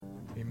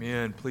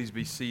Amen. Please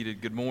be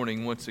seated. Good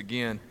morning once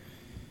again.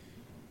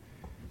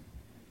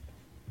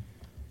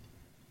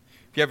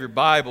 If you have your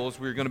Bibles,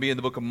 we're going to be in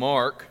the book of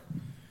Mark,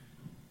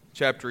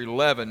 chapter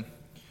 11.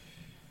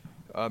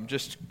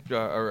 Just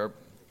a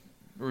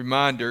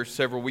reminder,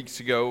 several weeks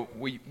ago,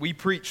 we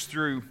preached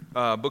through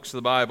books of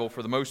the Bible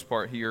for the most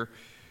part here.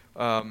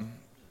 Several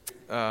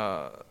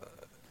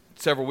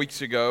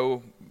weeks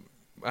ago,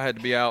 I had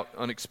to be out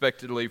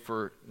unexpectedly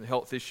for a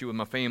health issue with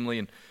my family,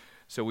 and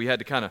so we had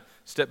to kind of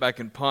step back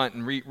and punt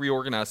and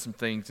reorganize some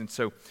things. And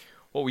so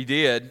what we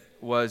did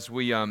was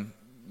we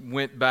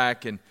went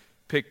back and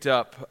picked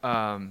up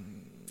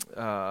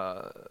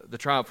the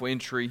triumphal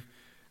entry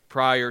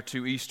prior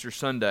to Easter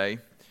Sunday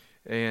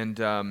and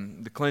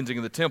the cleansing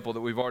of the temple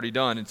that we've already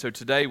done. And so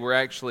today we're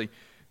actually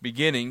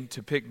beginning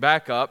to pick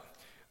back up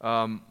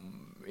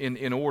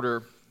in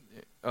order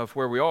of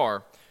where we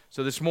are.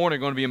 So this morning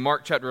we're going to be in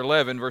Mark chapter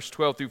 11, verse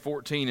 12 through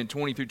 14 and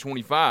 20 through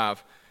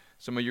 25.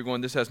 Some of you are going,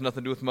 this has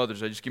nothing to do with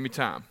Mother's Day. Just give me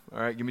time. All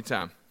right, give me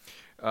time.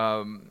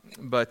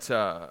 But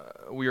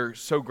we are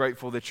so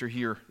grateful that you're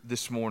here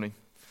this morning.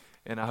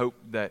 And I hope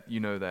that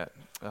you know that,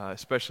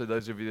 especially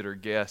those of you that are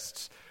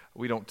guests.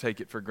 We don't take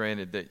it for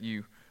granted that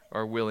you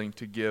are willing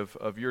to give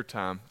of your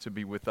time to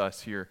be with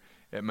us here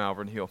at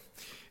Malvern Hill.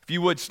 If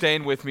you would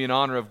stand with me in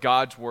honor of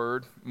God's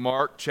Word,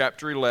 Mark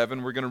chapter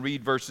 11. We're going to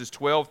read verses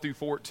 12 through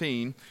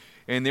 14,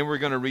 and then we're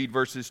going to read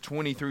verses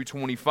 20 through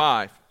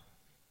 25.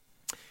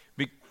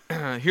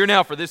 Hear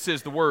now, for this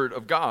is the word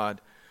of God.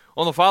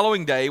 On the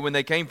following day, when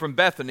they came from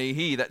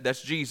Bethany,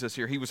 that's Jesus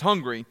here, he was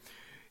hungry,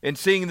 and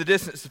seeing in the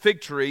distance the fig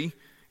tree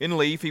in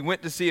leaf, he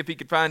went to see if he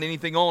could find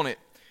anything on it.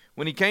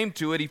 When he came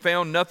to it, he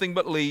found nothing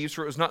but leaves,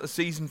 for it was not the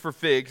season for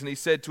figs. And he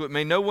said to it,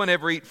 "May no one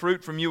ever eat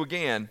fruit from you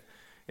again."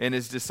 And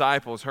his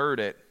disciples heard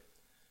it.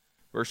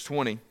 Verse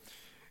 20.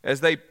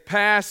 As they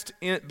passed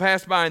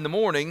by in the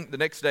morning, the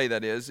next day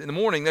that is, in the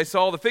morning they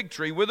saw the fig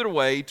tree withered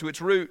away to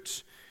its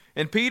roots.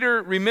 And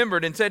Peter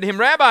remembered and said to him,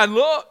 "Rabbi,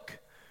 look,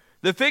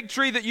 the fig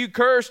tree that you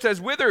cursed has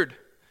withered."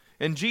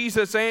 And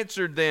Jesus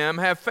answered them,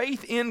 "Have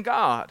faith in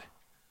God.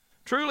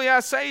 Truly I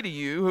say to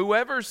you,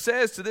 whoever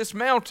says to this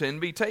mountain,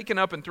 'Be taken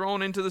up and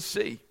thrown into the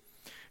sea,'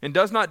 and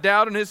does not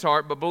doubt in his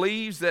heart, but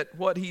believes that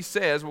what he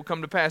says will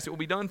come to pass, it will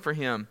be done for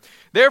him.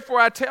 Therefore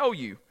I tell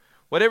you,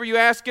 whatever you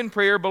ask in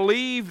prayer,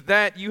 believe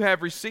that you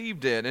have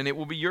received it, and it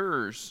will be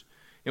yours.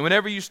 And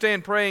whenever you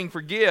stand praying,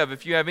 forgive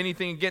if you have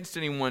anything against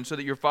anyone, so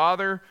that your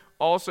Father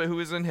also who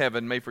is in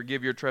heaven may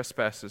forgive your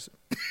trespasses."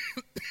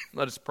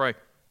 Let us pray.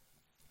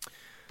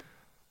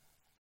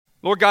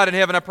 Lord God in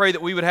heaven, I pray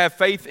that we would have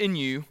faith in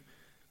you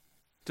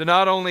to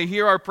not only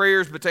hear our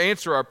prayers, but to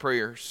answer our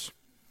prayers.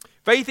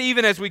 Faith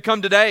even as we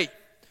come today.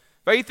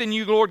 Faith in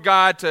you, Lord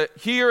God, to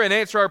hear and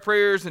answer our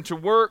prayers and to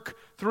work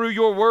through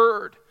your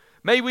word.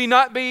 May we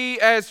not be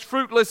as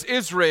fruitless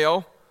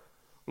Israel,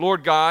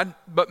 Lord God,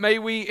 but may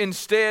we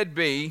instead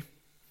be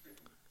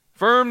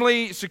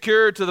firmly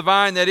secured to the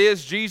vine that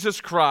is Jesus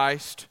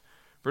Christ,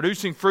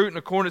 producing fruit in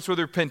accordance with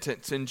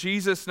repentance. In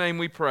Jesus' name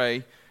we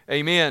pray,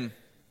 amen.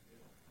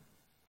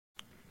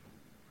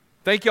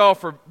 Thank you all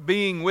for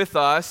being with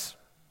us.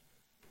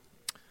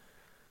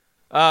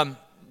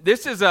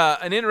 This is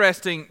an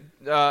interesting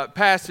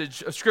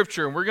passage of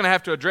Scripture, and we're going to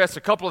have to address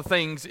a couple of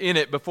things in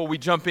it before we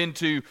jump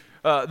into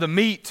the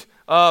meat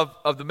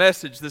of the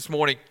message this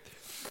morning.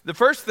 The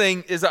first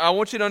thing is I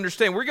want you to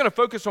understand we're going to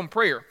focus on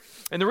prayer.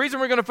 And the reason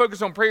we're going to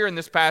focus on prayer in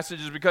this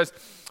passage is because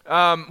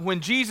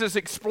when Jesus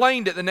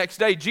explained it the next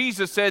day,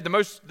 Jesus said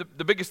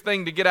the biggest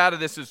thing to get out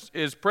of this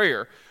is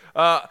prayer.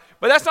 But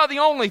that's not the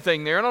only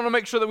thing there, and I want to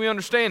make sure that we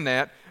understand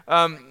that.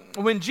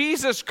 When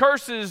Jesus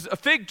curses a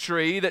fig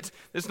tree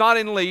that's not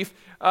in leaf,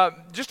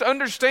 just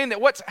understand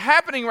that what's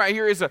happening right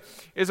here is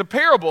a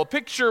parable, a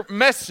picture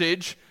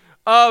message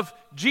of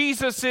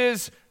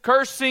Jesus's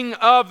cursing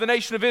of the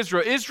nation of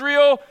Israel.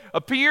 Israel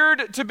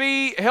appeared to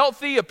be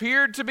healthy,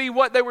 appeared to be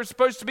what they were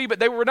supposed to be, but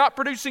they were not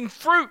producing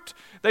fruit.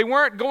 They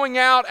weren't going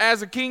out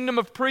as a kingdom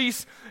of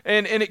priests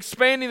and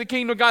expanding the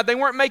kingdom of God. They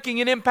weren't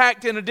making an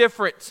impact and a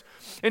difference.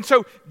 And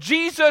so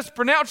Jesus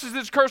pronounces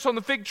this curse on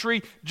the fig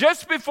tree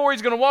just before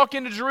he's going to walk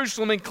into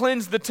Jerusalem and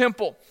cleanse the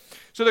temple.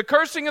 So the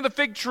cursing of the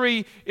fig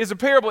tree is a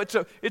parable.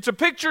 It's a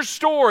picture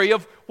story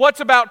of what's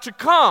about to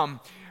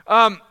come.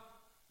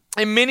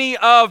 And many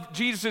of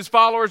Jesus'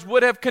 followers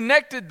would have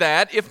connected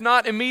that, if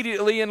not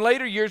immediately, in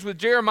later years with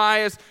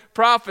Jeremiah's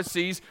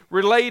prophecies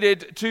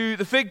related to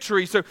the fig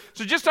tree. So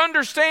just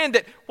understand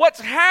that what's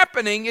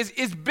happening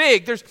is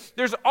big.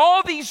 There's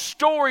all these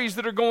stories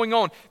that are going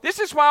on. This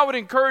is why I would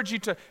encourage you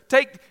to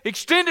take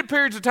extended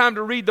periods of time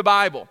to read the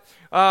Bible.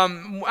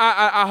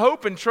 I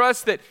hope and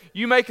trust that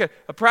you make a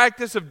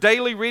practice of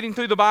daily reading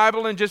through the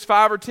Bible in just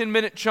 5 or 10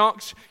 minute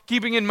chunks,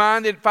 keeping in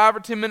mind that 5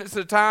 or 10 minutes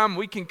at a time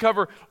we can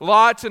cover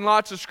lots and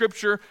lots of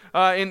Scripture.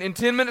 In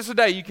 10 minutes a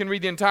day you can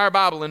read the entire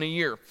Bible in a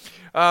year.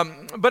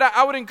 But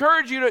I would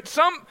encourage you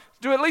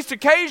to at least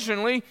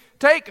occasionally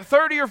take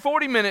 30 or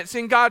 40 minutes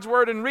in God's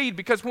Word and read,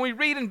 because when we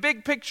read in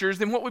big pictures,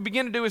 then what we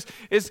begin to do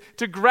is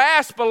to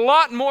grasp a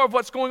lot more of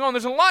what's going on.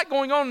 There's a lot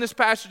going on in this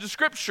passage of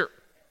Scripture.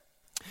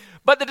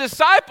 But the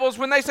disciples,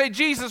 when they say,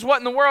 Jesus, what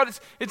in the world?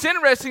 It's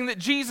interesting that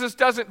Jesus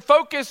doesn't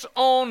focus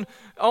on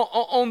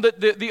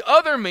the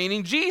other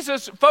meaning.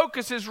 Jesus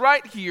focuses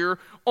right here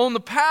on the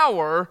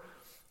power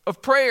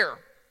of prayer.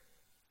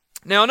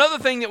 Now, another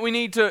thing that we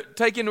need to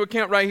take into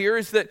account right here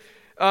is that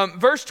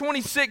verse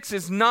 26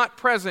 is not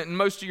present in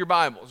most of your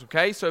Bibles,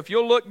 okay? So if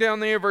you'll look down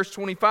there, verse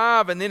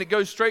 25, and then it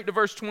goes straight to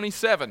verse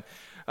 27.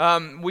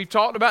 We've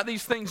talked about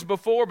these things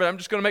before, but I'm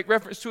just going to make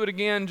reference to it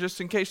again just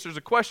in case there's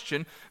a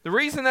question. The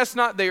reason that's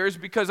not there is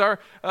because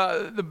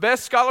the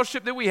best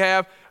scholarship that we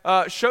have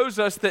shows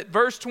us that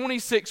verse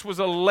 26 was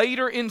a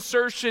later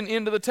insertion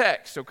into the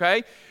text,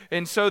 okay?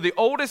 And so the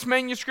oldest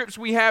manuscripts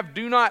we have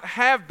do not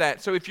have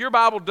that. So if your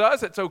Bible does,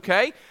 that's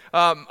okay.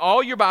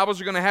 All your Bibles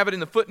are going to have it in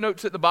the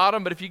footnotes at the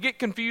bottom. But if you get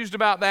confused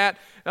about that,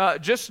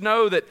 just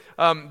know that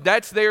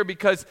that's there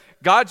because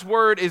God's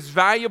Word is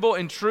valuable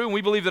and true. And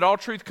we believe that all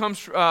truth comes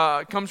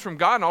from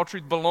God and all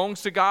truth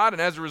belongs to God.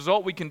 And as a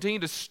result, we continue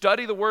to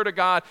study the Word of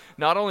God,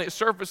 not only at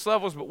surface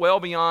levels, but well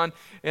beyond.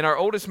 And our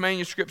oldest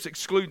manuscripts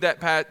exclude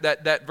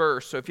that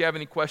verse. So if you have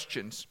any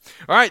questions.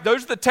 All right,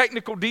 those are the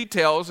technical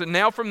details. And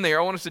now from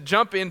there, I want us to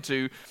jump into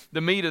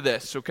the meat of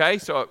this, okay?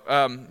 So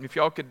if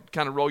y'all could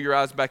kind of roll your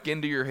eyes back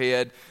into your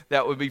head,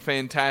 that would be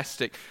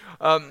fantastic.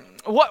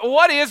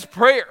 What is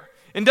prayer?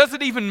 And does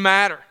it even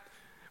matter?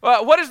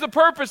 What is the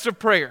purpose of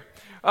prayer?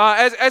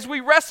 As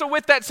we wrestle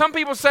with that, some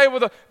people say,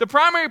 well, the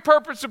primary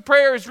purpose of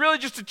prayer is really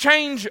just to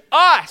change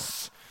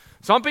us.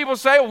 Some people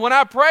say, well, when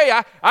I pray,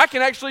 I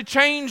can actually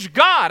change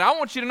God. I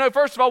want you to know,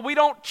 first of all, we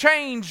don't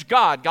change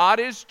God. God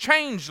is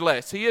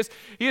changeless. He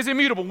is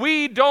immutable.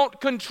 We don't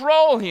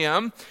control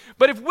Him.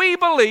 But if we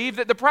believe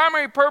that the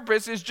primary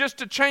purpose is just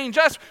to change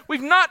us,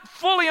 we've not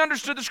fully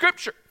understood the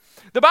Scripture.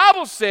 The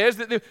Bible says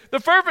that the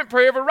fervent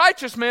prayer of a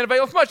righteous man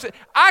availeth much.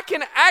 I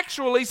can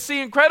actually see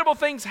incredible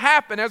things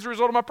happen as a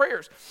result of my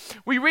prayers.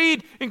 We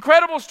read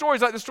incredible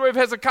stories like the story of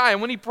Hezekiah.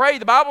 And when he prayed,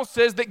 the Bible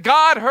says that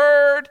God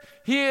heard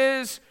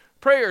his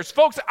prayers.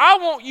 Folks, I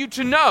want you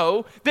to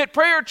know that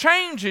prayer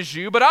changes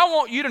you, but I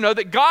want you to know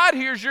that God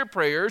hears your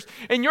prayers,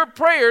 and your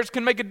prayers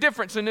can make a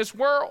difference in this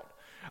world.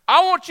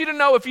 I want you to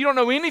know, if you don't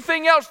know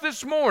anything else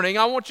this morning,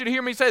 I want you to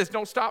hear me say this: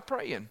 don't stop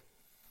praying.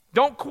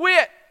 Don't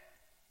quit.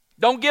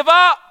 Don't give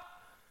up.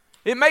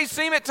 It may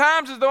seem at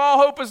times as though all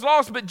hope is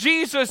lost, but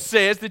Jesus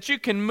says that you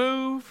can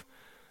move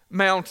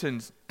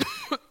mountains.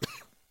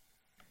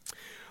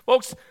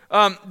 Folks,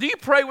 do you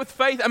pray with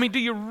faith? I mean, do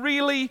you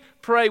really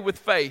pray with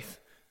faith?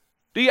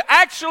 Do you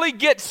actually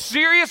get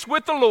serious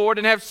with the Lord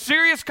and have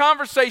serious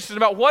conversations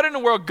about what in the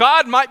world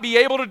God might be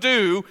able to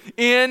do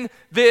in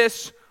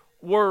this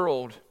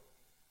world?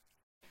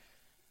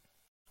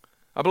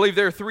 I believe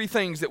there are three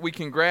things that we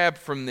can grab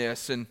from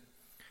this, and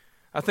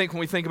I think when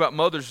we think about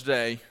Mother's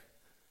Day,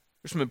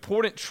 there's some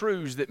important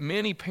truths that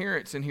many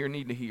parents in here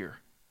need to hear.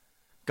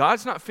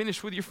 God's not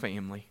finished with your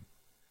family.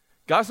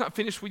 God's not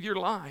finished with your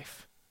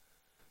life.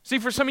 See,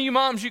 for some of you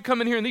moms, you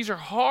come in here and these are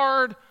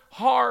hard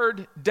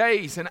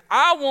days. And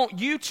I want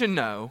you to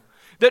know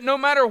that no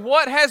matter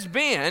what has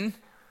been,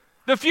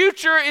 the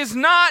future is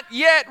not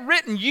yet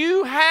written.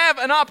 You have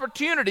an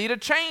opportunity to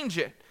change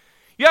it.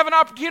 You have an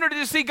opportunity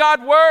to see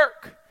God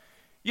work.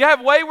 You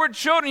have wayward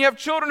children. You have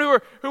children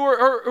who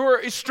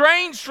are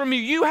estranged from you.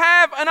 You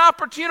have an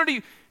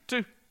opportunity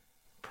to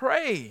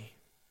pray,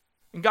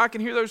 and God can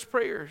hear those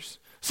prayers.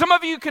 Some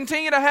of you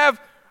continue to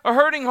have a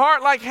hurting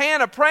heart like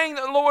Hannah, praying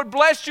that the Lord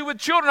bless you with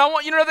children. I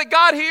want you to know that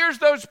God hears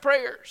those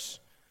prayers.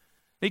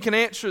 He can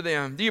answer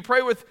them. Do you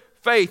pray with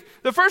faith?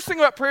 The first thing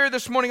about prayer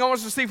this morning I want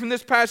us to see from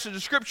this passage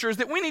of Scripture is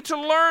that we need to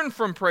learn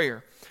from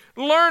prayer.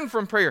 Learn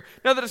from prayer.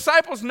 Now, the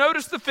disciples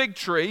noticed the fig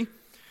tree,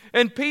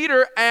 and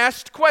Peter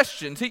asked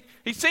questions.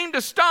 He seemed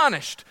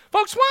astonished.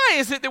 Folks, why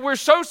is it that we're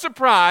so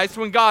surprised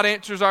when God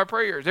answers our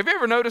prayers? Have you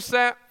ever noticed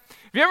that?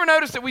 Have you ever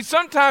noticed that we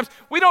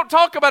don't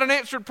talk about an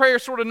answered prayer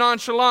sort of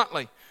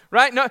nonchalantly,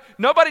 right? No,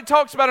 nobody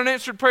talks about an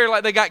answered prayer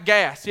like they got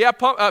gas. Yeah,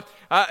 I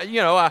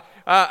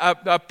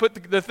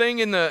put the thing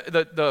in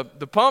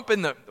the pump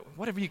in the,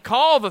 whatever you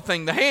call the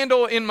thing, the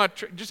handle in my,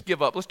 just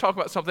give up. Let's talk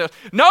about something else.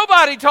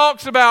 Nobody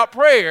talks about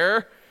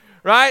prayer,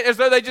 right, as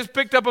though they just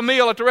picked up a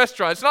meal at the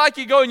restaurant. It's not like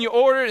you go and you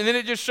order it and then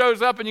it just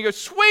shows up and you go,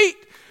 sweet.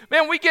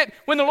 Man,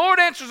 when the Lord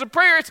answers a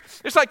prayer,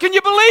 it's like, can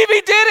you believe He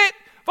did it?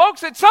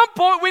 Folks, at some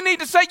point we need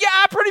to say, yeah,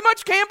 I pretty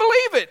much can't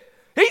believe it.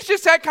 He's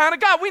just that kind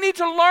of God. We need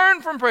to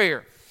learn from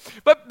prayer.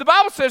 But the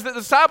Bible says that the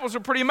disciples are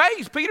pretty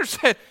amazed. Peter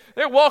said,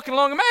 they're walking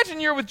along.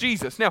 Imagine you're with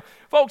Jesus. Now,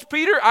 folks,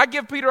 I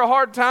give Peter a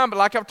hard time, but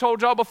like I've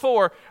told y'all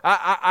before,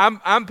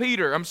 I'm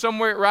Peter. I'm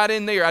somewhere right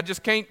in there. I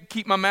just can't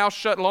keep my mouth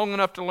shut long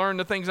enough to learn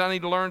the things I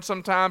need to learn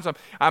sometimes.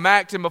 I'm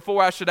acting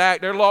before I should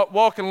act. They're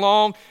walking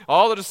along,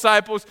 all the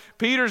disciples.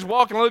 Peter's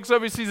walking, looks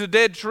over, he sees a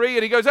dead tree,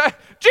 and he goes, hey,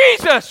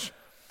 Jesus,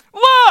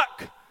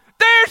 look,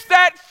 there's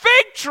that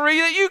fig tree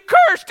that you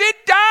cursed. It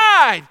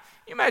died. Can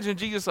you imagine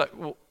Jesus like,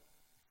 well,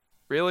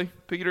 really,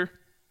 Peter?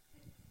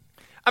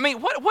 I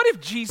mean, what if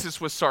Jesus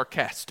was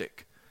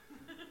sarcastic?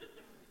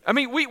 I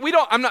mean, we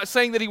don't, I'm not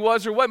saying that he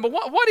was or wasn't, but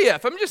what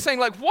if? I'm just saying,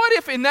 like, what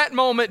if in that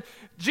moment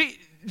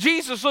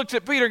Jesus looks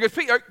at Peter and goes,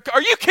 Peter,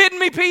 are you kidding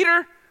me,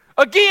 Peter?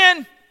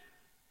 again.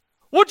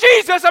 Well,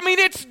 Jesus,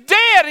 it's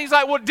dead. And he's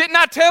like, well, didn't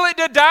I tell it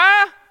to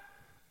die?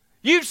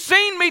 You've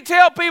seen me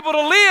tell people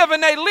to live,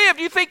 and they live.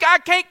 You think I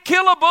can't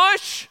kill a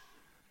bush?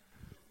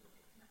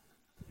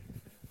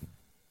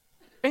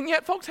 And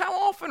yet, folks, how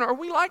often are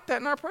we like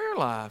that in our prayer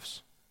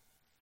lives?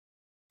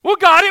 Well,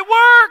 God, it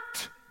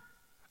worked.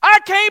 I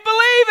can't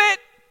believe it.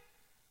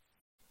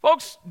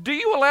 Folks, do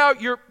you allow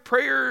your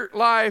prayer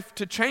life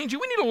to change you?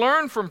 We need to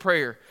learn from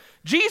prayer.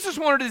 Jesus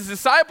wanted his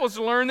disciples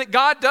to learn that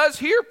God does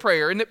hear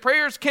prayer and that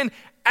prayers can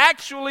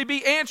actually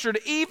be answered,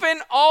 even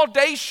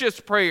audacious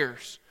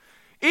prayers,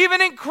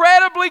 even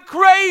incredibly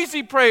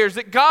crazy prayers,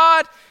 that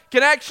God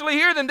can actually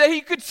hear them, that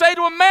he could say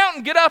to a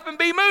mountain, get up and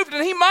be moved,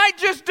 and he might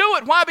just do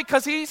it. Why?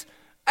 Because he's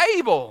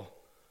able.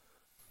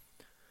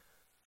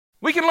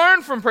 We can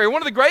learn from prayer.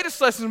 One of the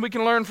greatest lessons we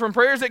can learn from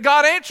prayer is that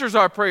God answers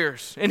our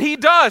prayers, and he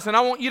does, and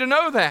I want you to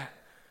know that.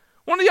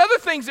 One of the other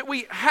things that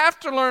we have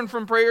to learn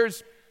from prayer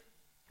is,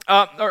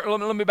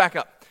 let me back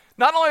up.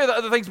 Not only are the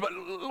other things, but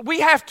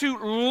we have to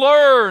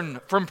learn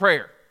from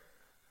prayer.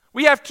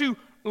 We have to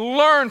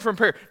learn from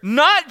prayer.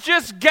 Not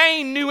just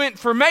gain new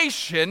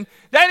information.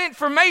 That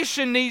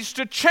information needs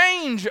to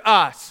change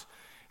us.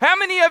 How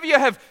many of you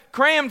have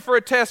crammed for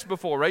a test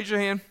before? Raise your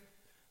hand.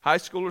 High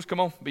schoolers, come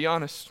on, be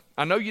honest.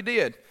 I know you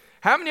did.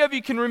 How many of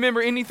you can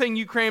remember anything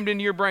you crammed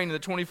into your brain in the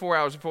 24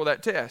 hours before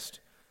that test?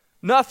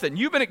 Nothing.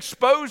 You've been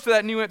exposed to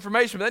that new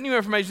information, but that new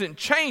information didn't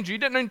change you. You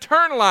didn't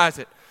internalize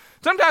it.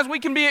 Sometimes we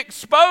can be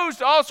exposed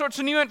to all sorts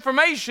of new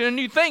information and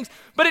new things,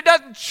 but it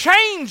doesn't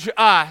change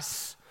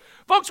us.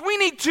 Folks, we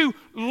need to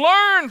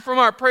learn from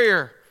our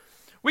prayer.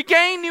 We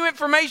gain new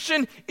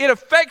information, it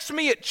affects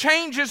me, it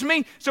changes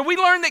me. So we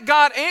learn that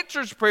God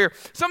answers prayer.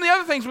 Some of the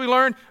other things we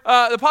learn,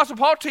 the Apostle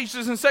Paul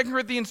teaches in 2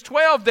 Corinthians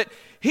 12 that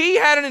he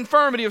had an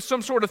infirmity of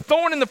some sort of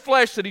thorn in the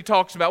flesh that he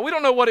talks about. We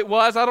don't know what it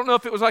was. I don't know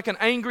if it was like an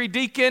angry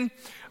deacon,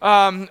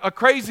 a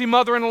crazy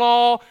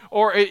mother-in-law,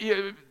 or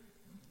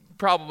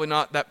probably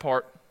not that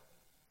part.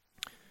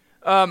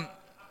 But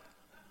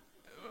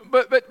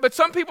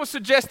some people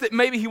suggest that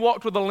maybe he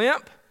walked with a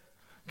limp.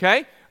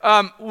 Okay,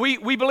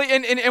 we believe,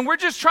 and we're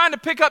just trying to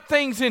pick up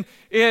things in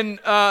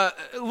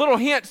little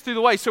hints through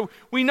the way. So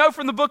we know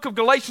from the book of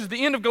Galatians,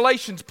 the end of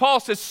Galatians,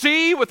 Paul says,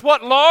 "See with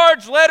what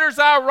large letters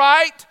I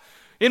write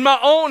in my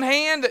own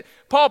hand." That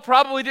Paul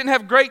probably didn't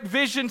have great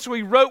vision, so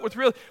he wrote with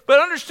real. But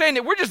understand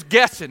that we're just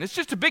guessing. It's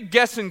just a big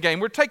guessing game.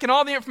 We're taking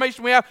all the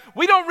information we have.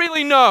 We don't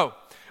really know,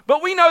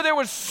 but we know there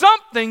was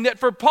something that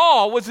for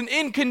Paul was an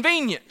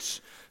inconvenience.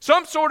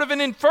 Some sort of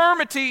an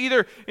infirmity,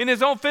 either in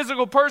his own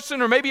physical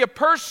person or maybe a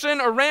person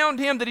around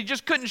him that he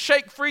just couldn't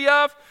shake free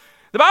of.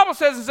 The Bible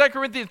says in 2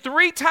 Corinthians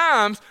 3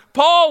 times,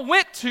 Paul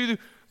went to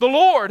the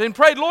Lord and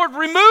prayed, "Lord,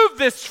 remove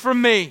this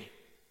from me."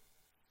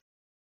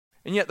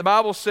 And yet the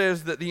Bible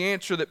says that the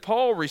answer that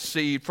Paul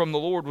received from the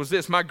Lord was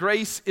this: "My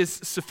grace is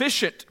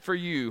sufficient for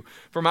you,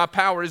 for my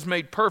power is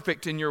made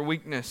perfect in your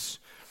weakness."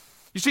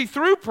 You see,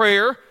 through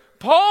prayer,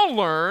 Paul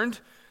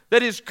learned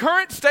that his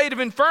current state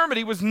of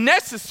infirmity was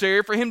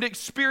necessary for him to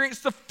experience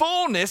the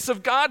fullness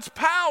of God's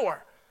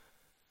power.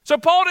 So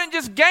Paul didn't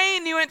just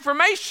gain new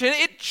information,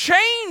 it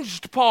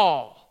changed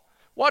Paul.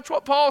 Watch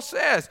what Paul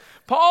says.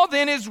 Paul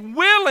then is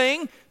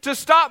willing to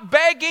stop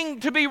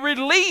begging to be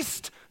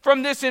released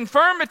from this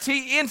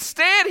infirmity.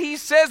 Instead, he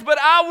says, "But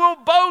I will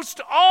boast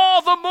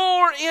all the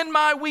more in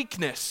my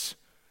weakness,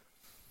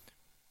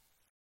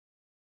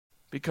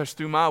 because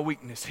through my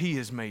weakness he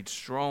is made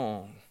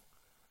strong."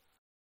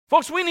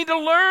 Folks, we need to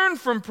learn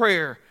from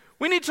prayer.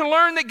 We need to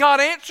learn that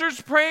God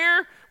answers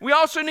prayer. We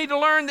also need to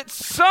learn that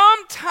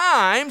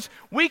sometimes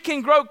we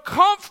can grow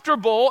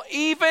comfortable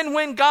even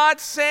when God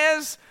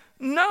says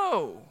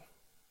no.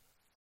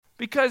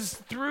 Because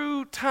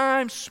through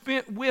time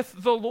spent with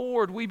the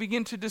Lord, we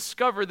begin to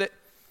discover that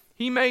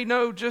He may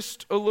know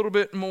just a little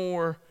bit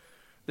more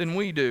than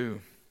we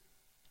do.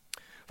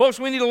 Folks,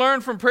 we need to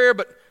learn from prayer,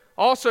 but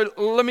also,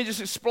 let me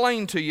just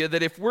explain to you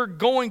that if we're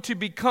going to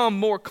become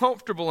more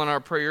comfortable in our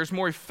prayers,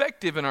 more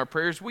effective in our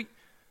prayers,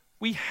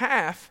 we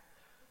have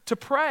to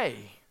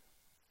pray.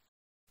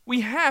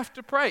 We have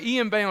to pray.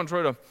 E.M. Bounds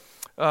wrote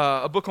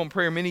a book on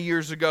prayer many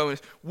years ago,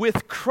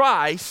 With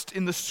Christ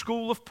in the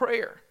School of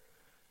Prayer.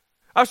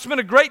 I've spent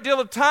a great deal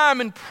of time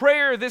in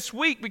prayer this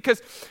week because,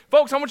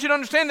 folks, I want you to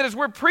understand that as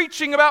we're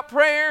preaching about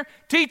prayer,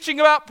 teaching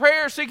about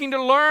prayer, seeking to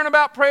learn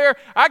about prayer,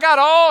 I got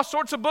all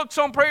sorts of books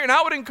on prayer, and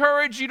I would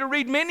encourage you to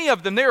read many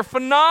of them. They are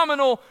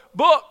phenomenal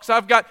books.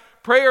 I've got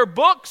prayer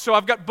books, so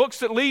I've got books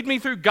that lead me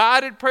through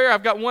guided prayer.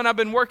 I've got one I've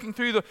been working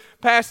through the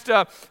past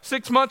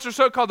 6 months or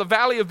so called The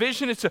Valley of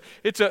Vision. It's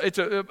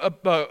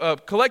a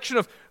collection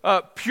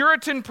of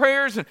Puritan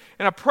prayers, and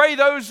I pray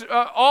those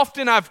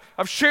often. I've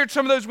shared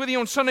some of those with you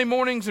on Sunday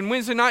mornings and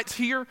Wednesday nights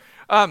here.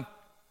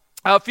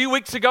 A few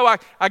weeks ago,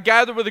 I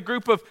gathered with a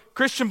group of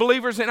Christian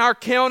believers in our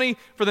county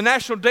for the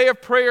National Day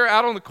of Prayer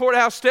out on the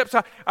courthouse steps.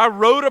 I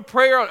wrote a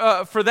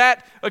prayer for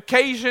that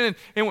occasion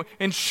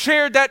and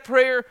shared that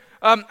prayer.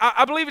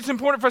 I believe it's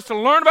important for us to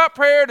learn about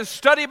prayer, to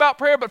study about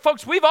prayer, but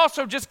folks, we've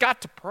also just got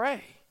to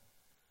pray.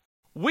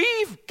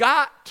 We've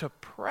got to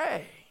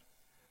pray.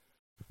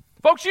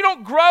 Folks, you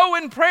don't grow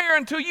in prayer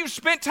until you've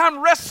spent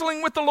time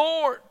wrestling with the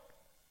Lord.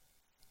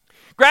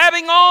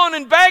 Grabbing on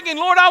and begging,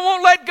 Lord, I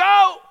won't let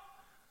go.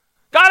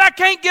 God, I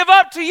can't give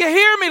up till you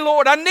hear me,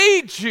 Lord. I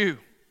need you.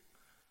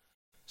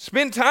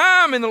 Spend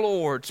time in the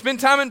Lord. Spend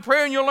time in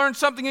prayer and you'll learn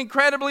something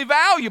incredibly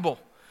valuable.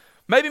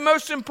 Maybe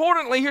most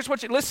importantly, here's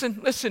what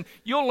listen,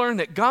 you'll learn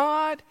that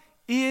God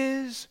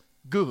is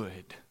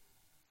good.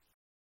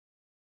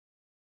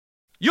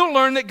 You'll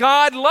learn that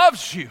God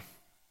loves you.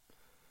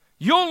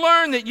 You'll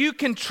learn that you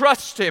can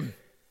trust Him.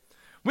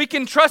 We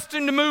can trust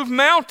Him to move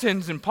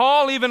mountains, and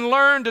Paul even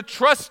learned to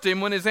trust Him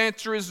when his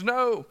answer is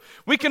no.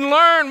 We can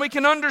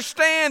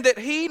understand that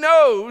He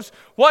knows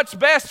what's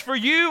best for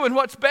you and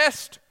what's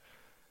best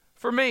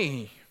for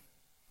me.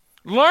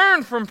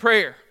 Learn from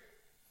prayer.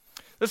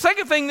 The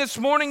second thing this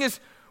morning is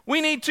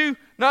we need to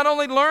not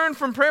only learn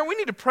from prayer, we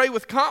need to pray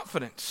with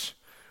confidence.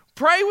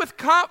 Pray with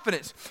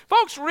confidence.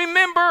 Folks,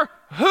 remember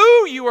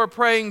who you are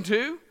praying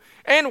to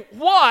and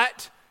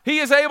what He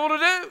is able to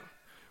do.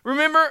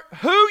 Remember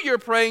who you're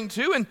praying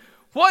to and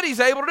what He's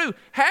able to do.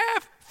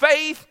 Have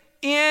faith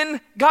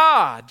in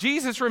God.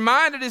 Jesus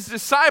reminded His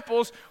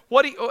disciples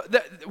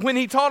when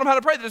He taught them how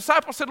to pray. The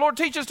disciples said, Lord,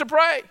 teach us to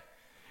pray.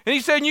 And He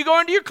said, you go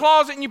into your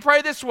closet and you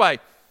pray this way.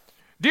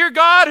 Dear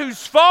God,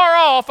 who's far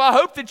off, I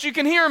hope that you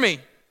can hear me.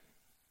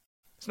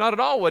 It's not at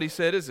all what He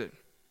said, is it?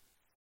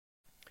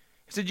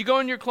 He said, you go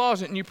in your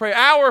closet and you pray,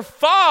 Our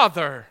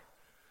Father,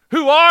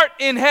 who art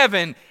in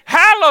heaven,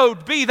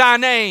 hallowed be thy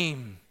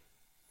name.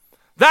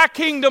 Thy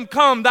kingdom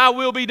come, thy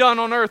will be done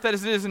on earth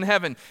as it is in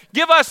heaven.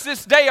 Give us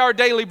this day our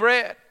daily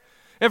bread.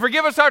 And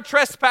forgive us our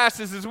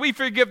trespasses as we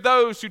forgive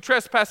those who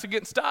trespass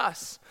against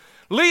us.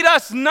 Lead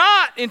us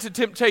not into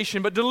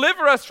temptation, but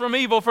deliver us from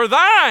evil. For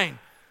thine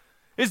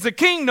is the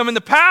kingdom and the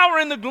power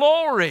and the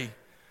glory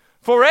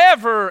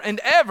forever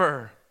and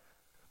ever.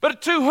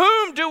 But to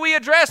whom do we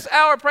address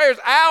our prayers?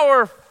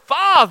 Our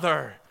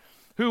Father,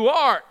 who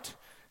art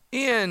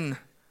in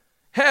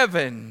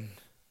heaven.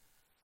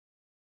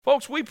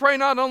 Folks, we pray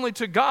not only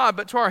to God,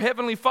 but to our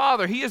Heavenly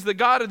Father. He is the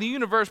God of the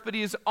universe, but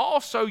He is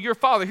also your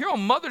Father. Here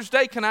on Mother's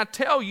Day, can I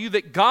tell you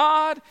that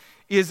God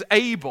is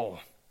able.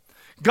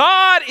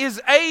 God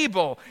is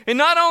able. And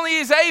not only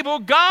is able,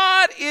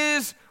 God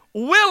is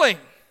willing.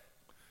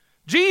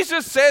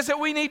 Jesus says that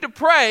we need to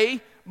pray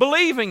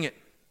believing it.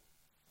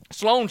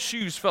 Sloan's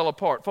shoes fell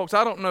apart. Folks,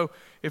 I don't know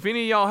if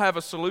any of y'all have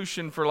a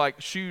solution for like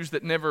shoes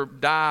that never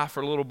die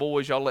for little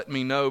boys. Y'all let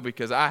me know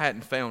because I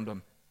hadn't found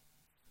them.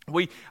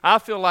 I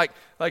feel like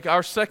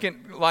our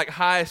second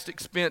highest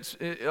expense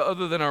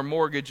other than our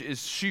mortgage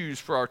is shoes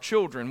for our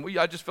children.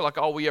 I just feel like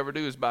all we ever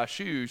do is buy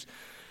shoes.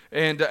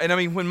 And I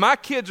mean, when my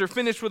kids are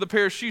finished with a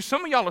pair of shoes,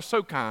 some of y'all are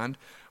so kind.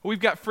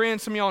 We've got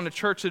friends, some of y'all in the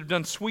church that have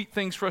done sweet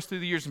things for us through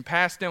the years and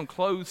passed down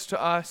clothes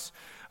to us,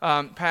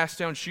 passed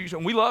down shoes.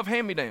 And we love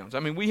hand-me-downs. I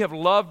mean, we have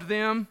loved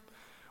them.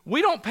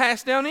 We don't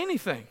pass down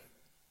anything.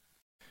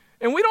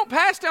 And we don't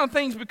pass down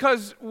things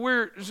because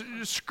we're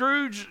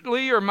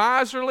Scroogely or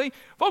miserly.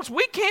 Folks,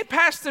 we can't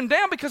pass them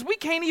down because we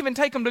can't even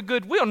take them to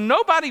Goodwill.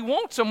 Nobody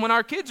wants them when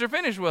our kids are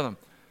finished with them.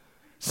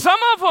 Some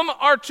of them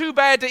are too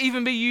bad to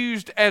even be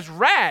used as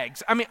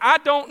rags. I mean, I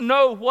don't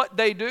know what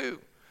they do.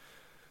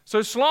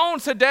 So Sloan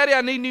said, Daddy,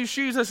 I need new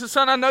shoes. I said,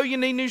 son, I know you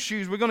need new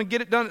shoes. We're going to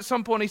get it done at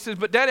some point. He says,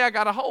 but Daddy, I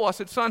got a hole. I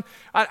said, son,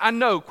 I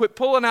know. Quit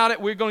pulling out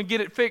it. We're going to get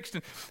it fixed.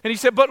 And he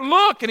said, but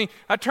look. And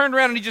I turned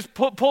around and he just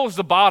pulls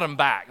the bottom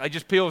back. He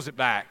just peels it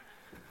back.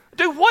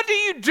 Dude, what do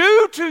you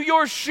do to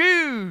your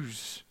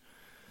shoes?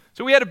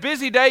 So we had a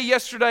busy day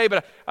yesterday,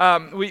 but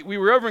we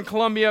were over in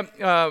Columbia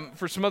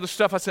for some other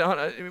stuff. I said,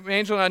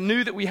 Angela and I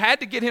knew that we had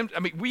to get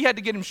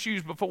him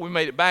shoes before we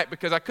made it back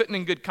because I couldn't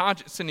in good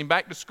conscience send him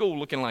back to school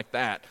looking like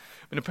that.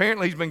 And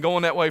apparently he's been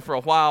going that way for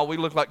a while. We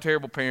look like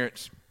terrible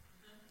parents.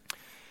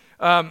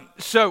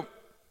 So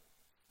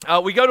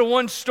we go to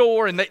one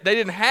store and they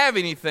didn't have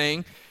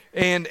anything,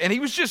 and he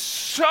was just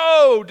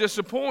so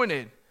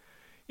disappointed,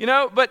 you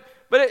know. But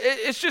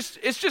it's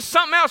just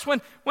something else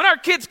when our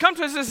kids come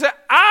to us and say,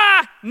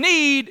 I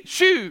need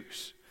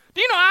shoes.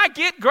 Do you know I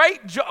get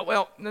great joy?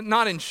 Well,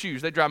 not in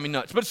shoes. They drive me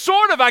nuts. But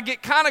sort of I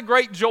get kind of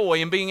great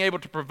joy in being able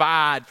to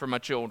provide for my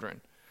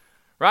children.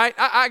 Right?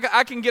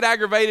 I can get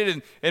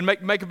aggravated and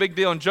make a big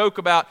deal and joke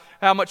about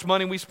how much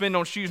money we spend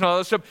on shoes and all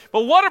that stuff.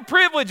 But what a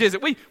privilege is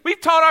it?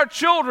 We've taught our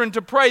children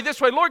to pray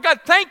this way. Lord God,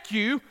 thank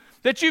you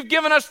that you've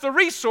given us the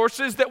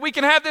resources that we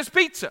can have this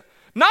pizza.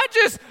 Not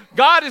just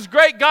God is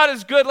great, God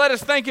is good, let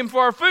us thank Him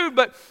for our food,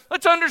 but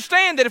let's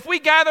understand that if we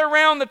gather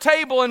around the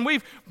table and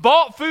we've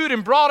bought food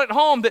and brought it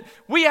home, that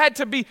we had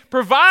to be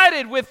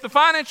provided with the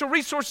financial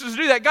resources to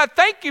do that. God,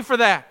 thank you for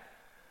that.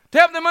 To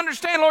help them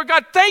understand, Lord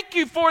God, thank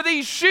you for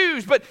these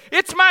shoes, but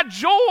it's my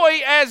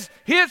joy as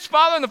His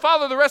Father and the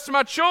Father of the rest of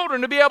my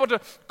children to be able to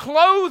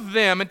clothe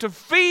them and to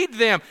feed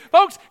them.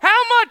 Folks, how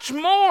much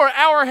more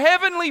our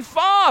Heavenly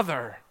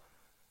Father?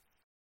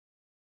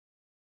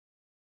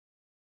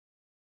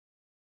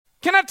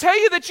 Can I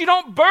tell you that you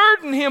don't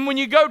burden Him when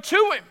you go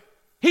to Him?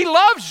 He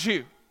loves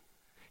you.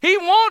 He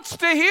wants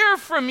to hear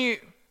from you.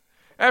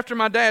 After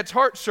my dad's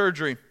heart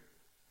surgery,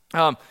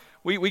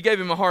 we gave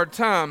him a hard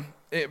time.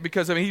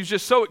 because he was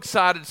just so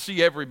excited to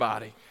see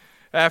everybody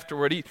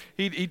afterward.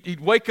 He'd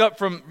wake up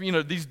from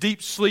these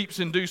deep sleeps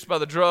induced by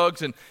the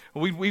drugs, and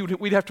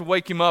we'd have to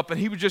wake him up, and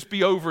he would just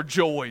be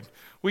overjoyed.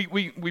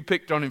 We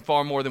picked on him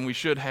far more than we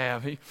should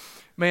have.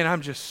 Man,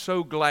 I'm just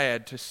so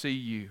glad to see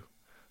you.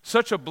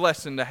 Such a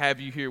blessing to have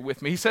you here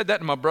with me. He said that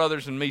to my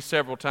brothers and me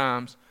several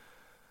times.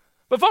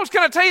 But folks,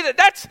 can I tell you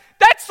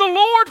that's the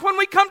Lord when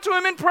we come to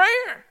him in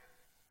prayer?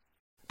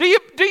 Do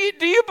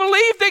you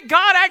believe that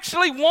God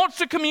actually wants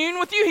to commune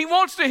with you? He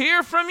wants to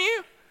hear from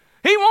you.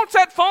 He wants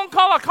that phone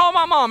call. I call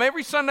my mom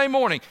every Sunday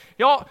morning.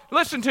 Y'all,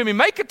 listen to me.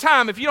 Make a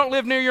time if you don't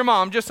live near your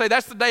mom. Just say,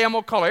 that's the day I'm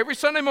going to call her. Every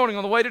Sunday morning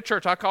on the way to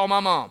church, I call my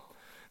mom.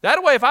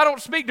 That way, if I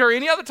don't speak to her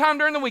any other time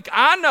during the week,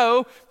 I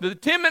know that the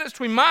 10 minutes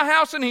between my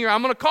house and here,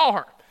 I'm going to call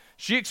her.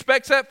 She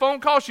expects that phone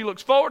call. She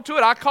looks forward to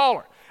it. I call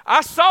her.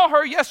 I saw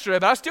her yesterday,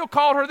 but I still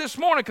called her this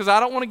morning because I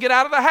don't want to get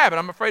out of the habit.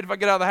 I'm afraid if I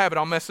get out of the habit,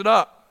 I'll mess it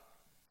up.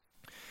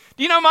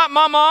 Do you know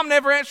my mom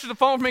never answers the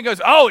phone for me and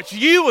goes, oh, it's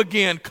you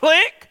again.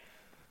 Click.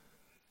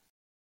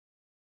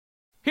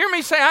 Hear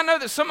me say, I know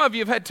that some of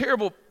you have had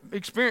terrible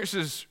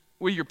experiences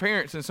with your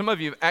parents, and some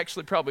of you have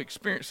actually probably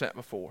experienced that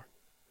before.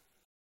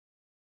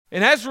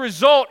 And as a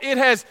result, it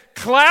has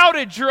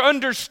clouded your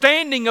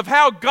understanding of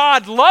how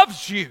God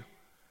loves you.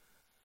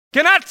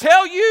 Can I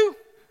tell you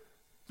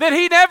that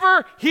he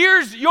never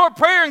hears your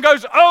prayer and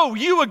goes, oh,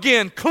 you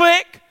again,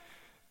 click?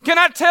 Can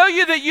I tell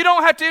you that you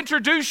don't have to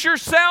introduce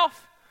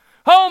yourself?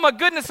 Oh, my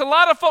goodness, a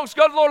lot of folks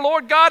go to the Lord,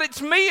 Lord God,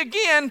 it's me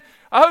again.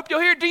 I hope you'll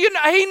hear. Do you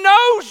know? He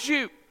knows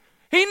you.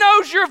 He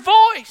knows your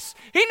voice.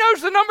 He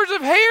knows the numbers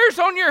of hairs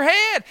on your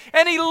head,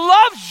 and he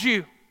loves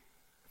you.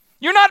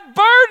 You're not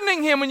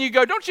burdening him when you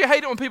go. Don't you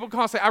hate it when people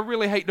call and say, I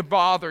really hate to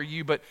bother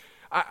you, but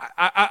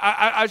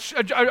I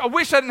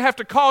wish I didn't have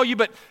to call you,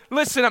 but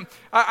listen,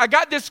 I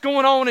got this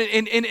going on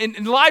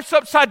and life's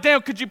upside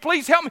down. Could you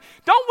please help me?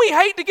 Don't we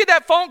hate to get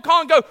that phone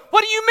call and go,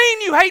 what do you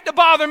mean you hate to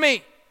bother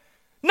me?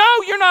 No,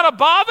 you're not a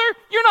bother.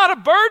 You're not a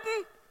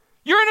burden.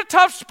 You're in a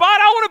tough spot.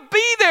 I want to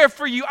be there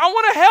for you. I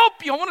want to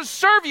help you. I want to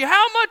serve you.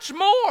 How much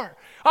more?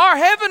 Our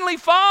Heavenly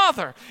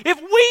Father, if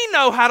we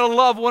know how to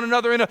love one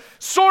another in a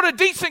sort of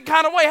decent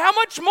kind of way, how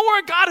much more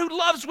a God who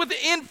loves with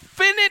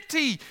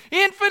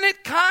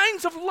infinite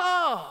kinds of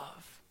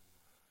love?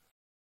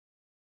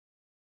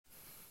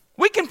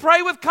 We can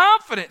pray with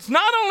confidence,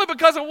 not only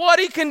because of what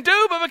he can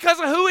do, but because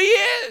of who he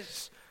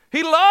is.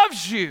 He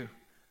loves you.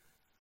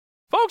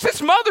 Folks,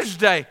 it's Mother's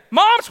Day.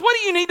 Moms, what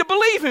do you need to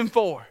believe him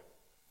for?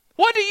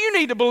 What do you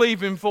need to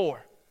believe him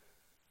for?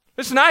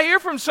 Listen, I hear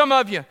from some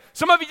of you.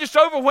 Some of you just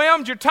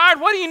overwhelmed. You're tired.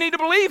 What do you need to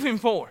believe him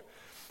for?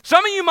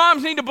 Some of you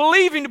moms need to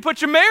believe him to put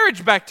your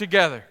marriage back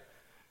together.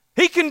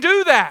 He can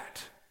do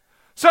that.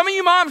 Some of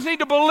you moms need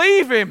to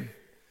believe him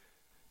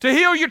to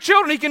heal your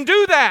children. He can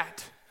do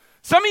that.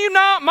 Some of you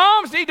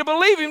moms need to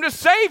believe him to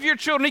save your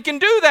children. He can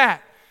do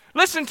that.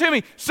 Listen to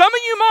me. Some of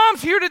you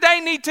moms here today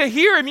need to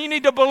hear him. You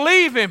need to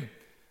believe him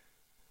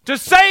to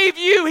save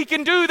you. He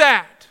can do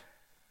that.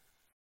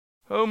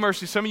 Oh,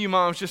 mercy, some of you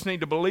moms just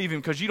need to believe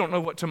him because you don't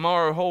know what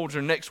tomorrow holds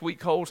or next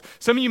week holds.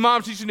 Some of you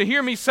moms need to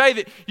hear me say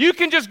that you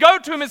can just go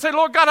to him and say,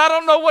 Lord God, I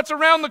don't know what's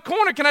around the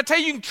corner. Can I tell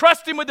you, you can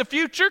trust him with the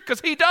future? Because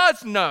he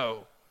does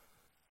know.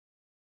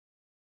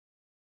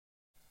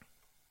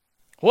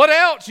 What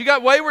else? You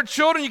got wayward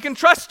children, you can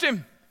trust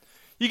him.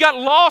 You got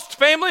lost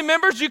family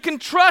members, you can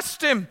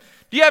trust him.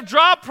 Do you have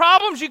job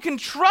problems? You can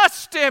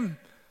trust him.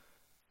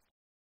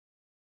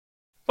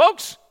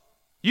 Folks,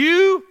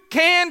 you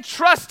can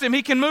trust him.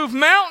 He can move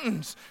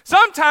mountains.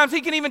 Sometimes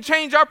he can even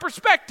change our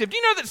perspective. Do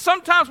you know that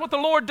sometimes what the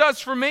Lord does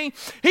for me,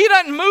 he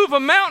doesn't move a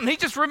mountain. He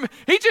just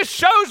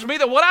shows me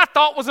that what I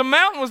thought was a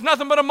mountain was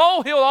nothing but a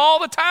molehill all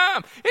the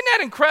time. Isn't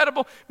that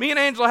incredible? Me and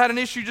Angela had an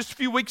issue just a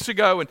few weeks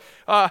ago, and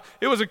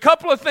it was a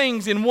couple of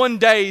things in one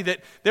day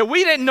that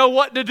we didn't know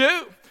what to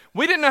do.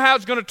 We didn't know how it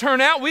was going to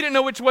turn out. We didn't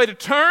know which way to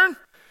turn.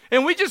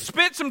 And we just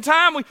spent some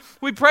time.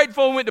 We prayed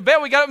before we went to bed.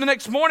 We got up the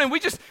next morning.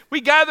 We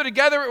gathered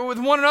together with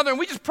one another, and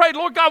we just prayed,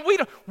 Lord God,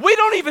 we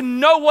don't even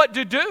know what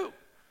to do.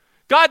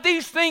 God,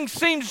 these things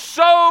seem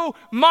so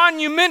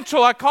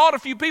monumental. I called a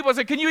few people. I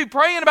said, can you be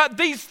praying about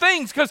these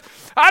things? Because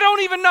I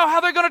don't even know how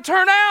they're going to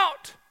turn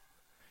out.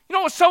 You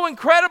know what's so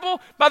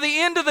incredible? By the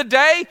end of the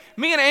day,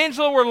 me and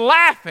Angela were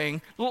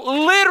laughing,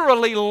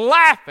 literally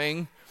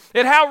laughing,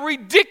 at how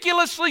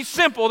ridiculously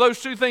simple those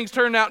two things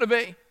turned out to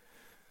be.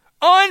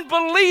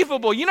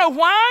 Unbelievable. You know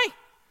why?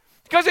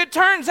 Because it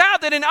turns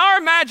out that in our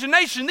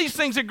imagination, these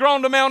things had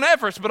grown to Mount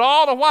Everest, but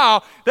all the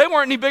while, they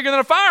weren't any bigger than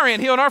a fire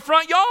ant hill in our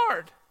front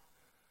yard.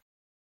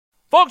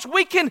 Folks,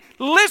 we can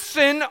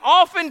listen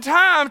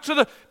oftentimes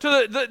to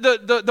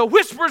the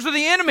whispers of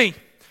the enemy,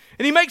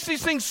 and he makes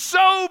these things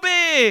so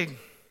big.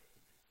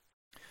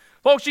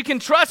 Folks, you can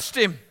trust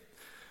him.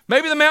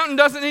 Maybe the mountain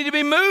doesn't need to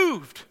be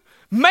moved.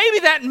 Maybe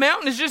that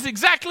mountain is just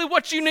exactly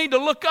what you need to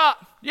look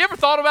up. You ever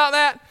thought about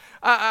that?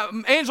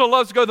 Angela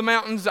loves to go to the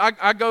mountains.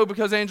 I go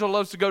because Angela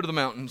loves to go to the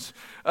mountains.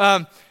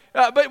 But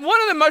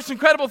one of the most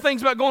incredible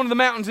things about going to the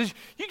mountains is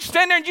you can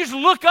stand there and you just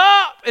look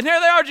up, and there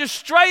they are just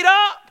straight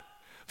up.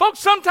 Folks,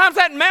 sometimes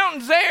that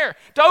mountain's there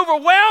to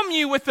overwhelm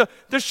you with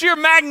the sheer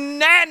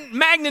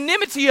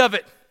magnanimity of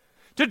it,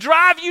 to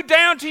drive you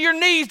down to your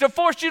knees, to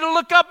force you to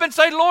look up and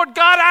say, Lord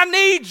God, I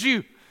need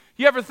you.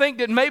 You ever think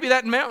that maybe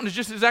that mountain is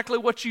just exactly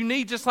what you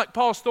need, just like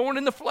Paul's thorn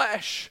in the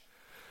flesh?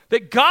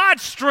 That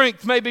God's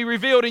strength may be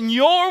revealed in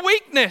your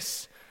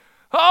weakness.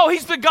 Oh,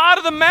 He's the God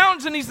of the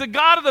mountains and He's the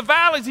God of the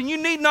valleys, and you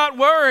need not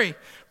worry.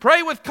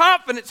 Pray with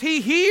confidence.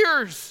 He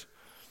hears.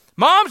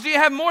 Moms, do you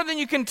have more than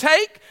you can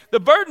take? The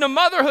burden of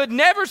motherhood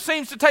never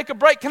seems to take a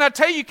break. Can I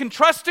tell you, you can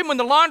trust Him when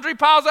the laundry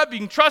piles up. You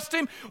can trust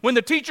Him when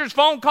the teacher's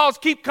phone calls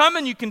keep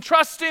coming. You can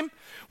trust Him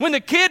when the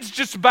kids'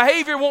 just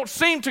behavior won't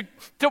seem to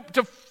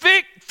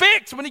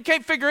fix. When he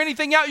can't figure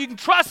anything out, you can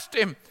trust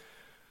Him.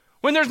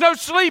 When there's no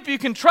sleep, you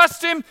can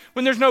trust Him.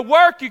 When there's no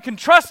work, you can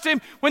trust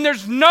Him. When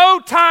there's no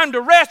time to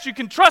rest, you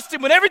can trust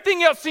Him. When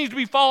everything else seems to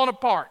be falling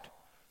apart.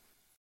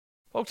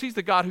 Folks, He's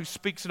the God who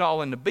speaks it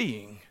all into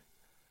being.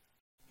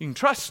 You can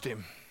trust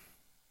Him.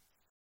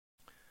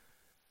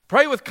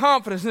 Pray with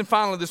confidence, and then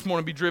finally this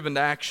morning be driven to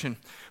action.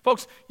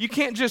 Folks, you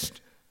can't just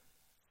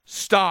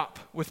stop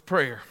with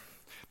prayer.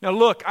 Now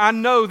look, I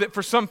know that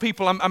for some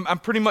people I'm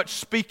pretty much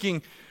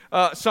speaking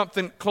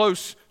something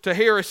close to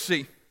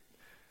heresy.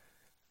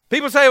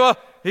 People say, well,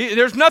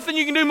 there's nothing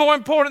you can do more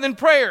important than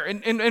prayer.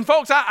 And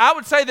folks, I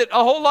would say that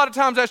a whole lot of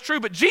times that's true,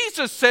 but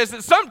Jesus says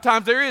that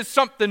sometimes there is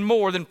something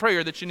more than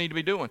prayer that you need to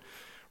be doing.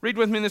 Read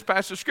with me in this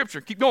passage of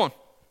Scripture. Keep going.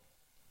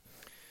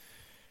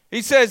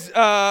 He says,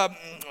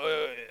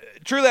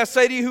 truly I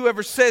say to you,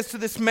 whoever says to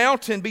this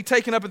mountain, be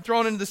taken up and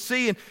thrown into the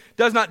sea, and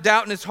does not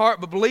doubt in his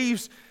heart, but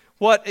believes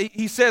what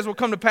he says will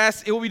come to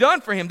pass, it will be done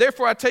for him.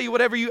 Therefore I tell you,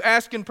 whatever you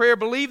ask in prayer,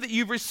 believe that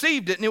you've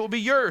received it, and it will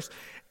be yours.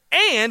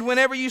 And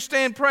whenever you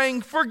stand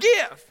praying,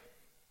 forgive,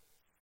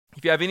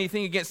 if you have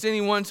anything against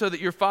anyone, so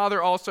that your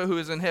Father also who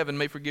is in heaven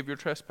may forgive your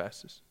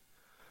trespasses.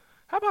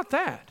 How about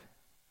that?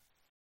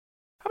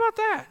 How about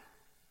that?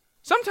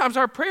 Sometimes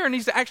our prayer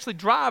needs to actually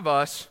drive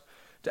us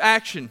to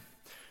action.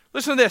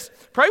 Listen to this.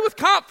 Pray with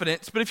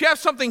confidence, but if you have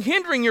something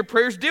hindering your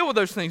prayers, deal with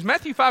those things.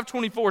 Matthew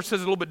 5:24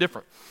 says it a little bit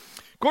different.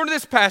 According to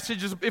this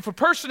passage, if a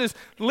person is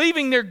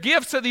leaving their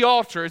gifts at the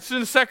altar, it's in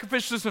the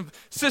sacrificial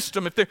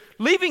system, if they're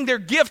leaving their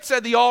gifts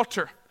at the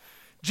altar,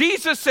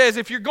 Jesus says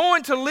if you're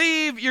going to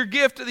leave your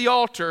gift at the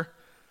altar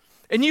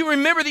and you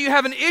remember that you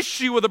have an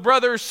issue with a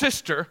brother or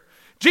sister,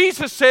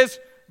 Jesus says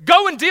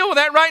go and deal with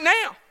that right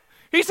now.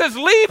 He says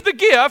leave the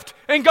gift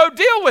and go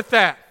deal with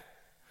that.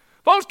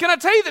 Folks, can I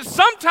tell you that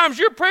sometimes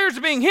your prayers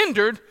are being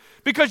hindered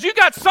because you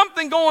got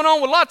something going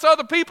on with lots of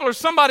other people or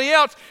somebody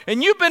else,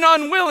 and you've been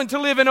unwilling to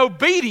live in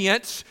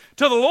obedience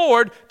to the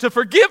Lord to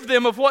forgive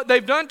them of what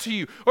they've done to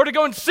you, or to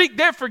go and seek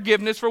their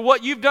forgiveness for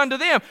what you've done to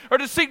them, or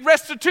to seek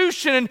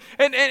restitution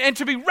and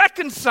to be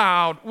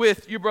reconciled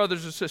with your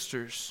brothers and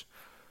sisters.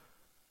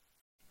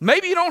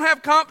 Maybe you don't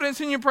have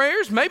confidence in your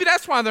prayers. Maybe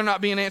that's why they're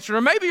not being answered,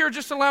 or maybe you're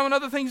just allowing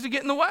other things to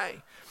get in the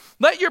way.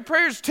 Let your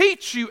prayers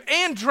teach you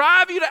and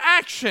drive you to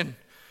action.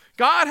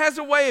 God has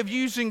a way of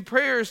using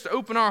prayers to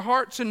open our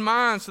hearts and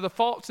minds to the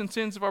faults and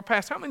sins of our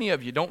past. How many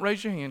of you, don't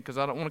raise your hand because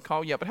I don't want to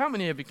call you out, but how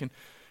many of you can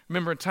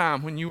remember a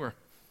time when you were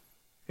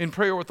in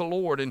prayer with the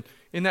Lord, and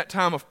in that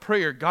time of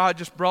prayer, God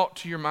just brought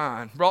to your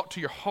mind, brought to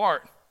your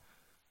heart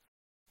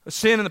a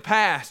sin in the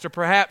past, or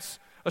perhaps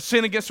a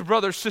sin against a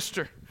brother or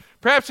sister.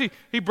 Perhaps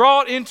he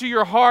brought into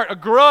your heart a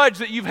grudge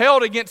that you've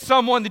held against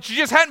someone that you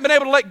just hadn't been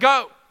able to let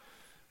go.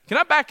 Can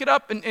I back it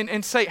up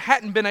and say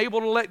hadn't been able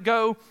to let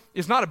go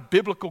is not a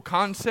biblical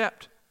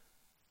concept?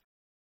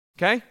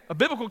 Okay? A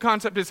biblical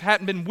concept is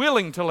hadn't been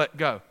willing to let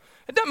go.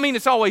 It doesn't mean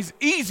it's always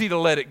easy to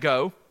let it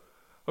go.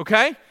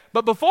 Okay?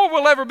 But before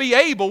we'll ever be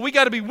able, we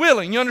got to be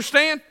willing. You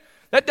understand?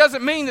 That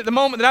doesn't mean that the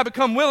moment that I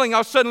become willing,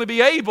 I'll suddenly be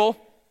able.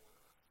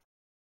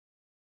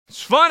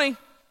 It's funny.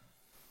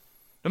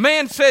 The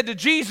man said to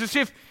Jesus,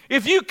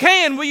 if you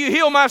can, will you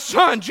heal my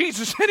son?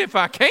 Jesus said, if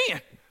I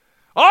can.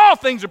 All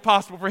things are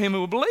possible for him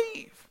who will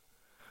believe.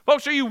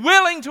 Folks, are you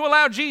willing to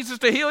allow Jesus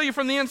to heal you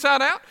from the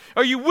inside out?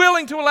 Are you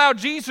willing to allow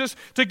Jesus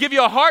to give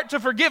you a heart to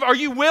forgive? Are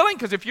you willing?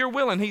 Because if you're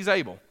willing, he's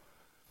able.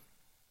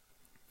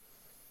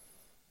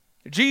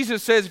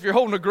 Jesus says if you're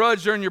holding a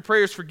grudge during your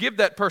prayers, forgive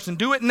that person.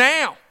 Do it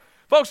now.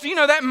 Folks, do you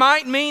know that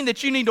might mean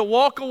that you need to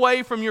walk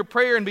away from your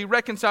prayer and be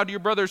reconciled to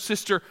your brother or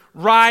sister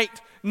right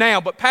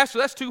now. But Pastor,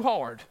 that's too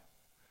hard.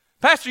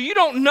 Pastor, you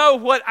don't know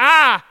what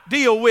I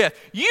deal with.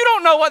 You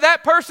don't know what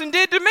that person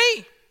did to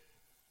me.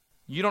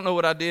 You don't know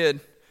what I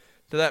did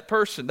to that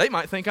person. They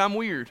might think I'm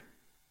weird.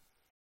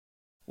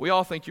 We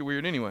all think you're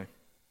weird anyway.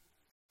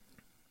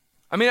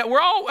 I'm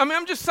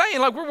just saying,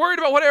 like, we're worried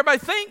about what everybody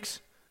thinks.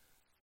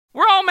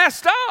 We're all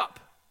messed up.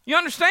 You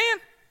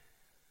understand?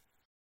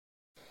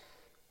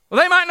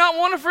 Well, they might not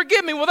want to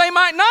forgive me. Well, they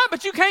might not,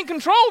 but you can't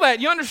control that.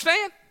 You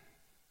understand?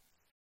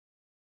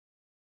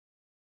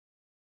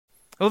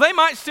 Well, they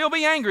might still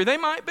be angry. They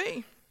might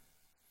be.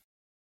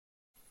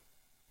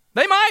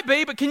 They might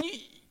be, but can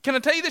I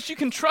tell you this? You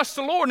can trust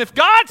the Lord. And if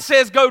God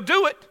says go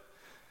do it,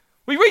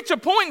 we reach a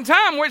point in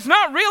time where it's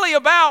not really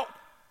about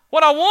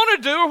what I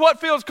want to do or what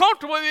feels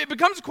comfortable. It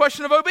becomes a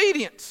question of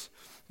obedience.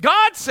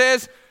 God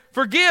says,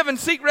 forgive and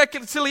seek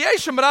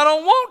reconciliation, but I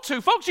don't want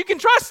to. Folks, you can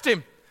trust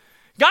Him.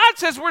 God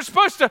says we're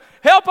supposed to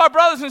help our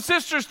brothers and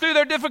sisters through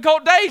their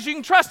difficult days. You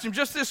can trust Him.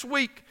 Just this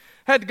week,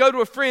 I had to go to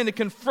a friend to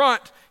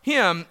confront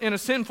him in a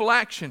sinful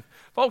action.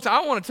 Folks,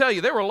 I want to tell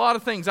you, there were a lot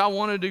of things I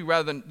wanted to do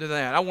rather than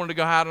that. I wanted to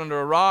go hide under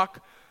a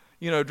rock,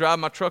 drive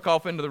my truck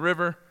off into the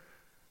river,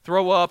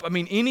 throw up. I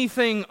mean,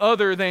 anything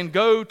other than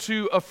go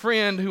to a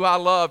friend who I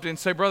loved and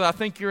say, brother, I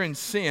think you're in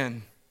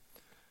sin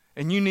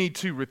and you need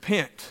to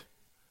repent.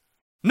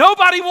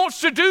 Nobody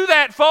wants to do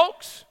that,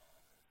 folks.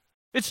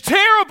 It's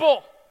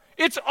terrible.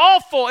 It's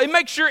awful. It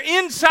makes your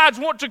insides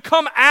want to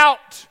come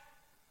out.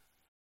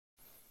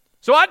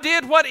 So I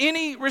did what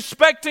any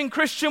respecting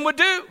Christian would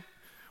do.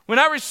 When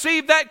I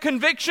received that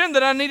conviction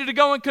that I needed to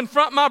go and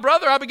confront my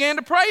brother, I began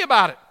to pray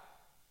about it.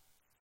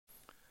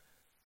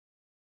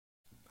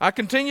 I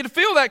continue to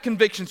feel that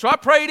conviction, so I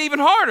prayed even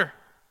harder.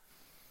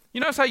 You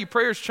notice how your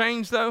prayers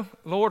change, though?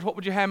 Lord, what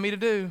would you have me to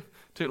do?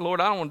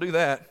 Lord, I don't want to do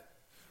that.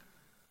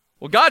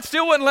 Well, God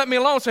still wouldn't let me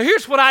alone, so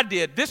here's what I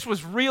did. This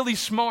was really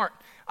smart.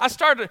 I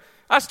started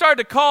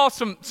to call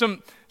some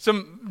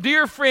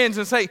dear friends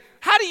and say,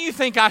 how do you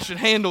think I should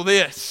handle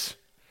this?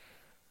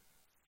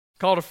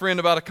 Called a friend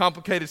about a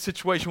complicated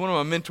situation. One of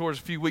my mentors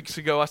a few weeks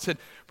ago, I said,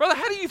 brother,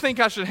 how do you think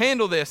I should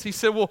handle this? He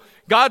said, well,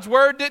 God's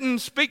word didn't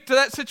speak to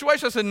that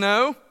situation. I said,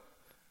 no.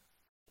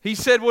 He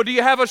said, well, do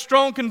you have a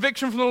strong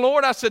conviction from the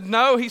Lord? I said,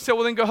 no. He said,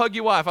 well, then go hug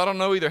your wife. I don't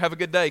know either. Have a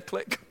good day.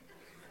 Click.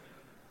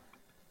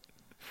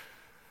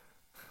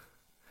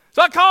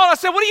 So I called. I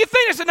said, what do you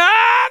think? I said,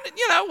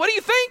 what do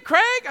you think,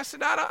 Craig? I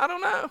said, I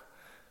don't know.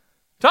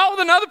 Talked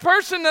with another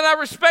person that I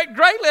respect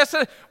greatly. I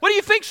said, what do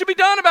you think should be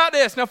done about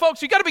this? Now,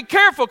 folks, you got to be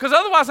careful because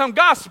otherwise I'm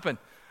gossiping.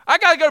 I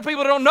got to go to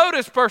people that don't know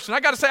this person.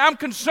 I got to say, I'm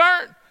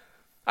concerned.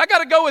 I got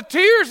to go with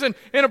tears and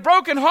a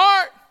broken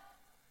heart.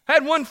 I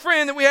had one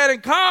friend that we had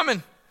in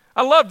common.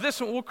 I loved this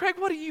one. Well, Craig,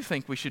 what do you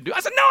think we should do? I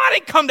said, no, I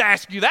didn't come to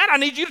ask you that. I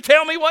need you to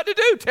tell me what to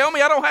do. Tell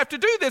me I don't have to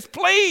do this,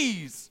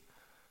 please.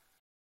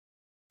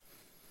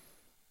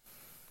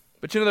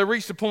 But they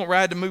reached the point where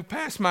I had to move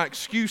past my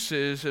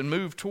excuses and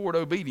move toward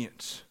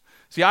obedience.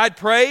 See, I'd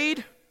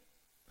prayed,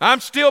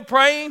 I'm still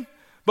praying,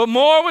 but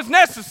more was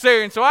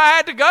necessary, and so I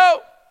had to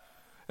go.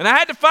 And I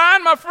had to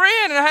find my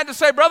friend, and I had to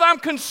say, brother, I'm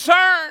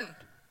concerned.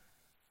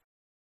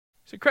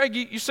 He said, Craig,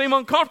 you seem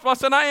uncomfortable. I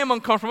said, I am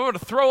uncomfortable. I'm going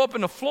to throw up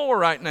in the floor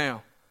right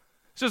now.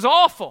 This is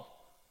awful.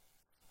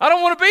 I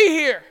don't want to be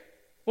here.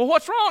 Well,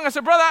 what's wrong? I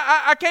said, brother,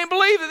 I can't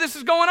believe that this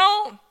is going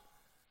on.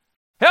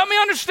 Help me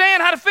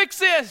understand how to fix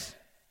this.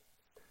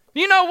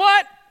 You know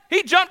what?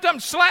 He jumped up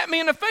and slapped me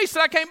in the face and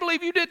said, I can't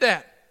believe you did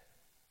that.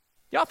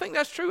 Y'all think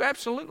that's true?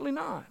 Absolutely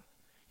not.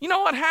 You know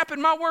what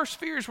happened? My worst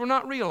fears were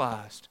not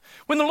realized.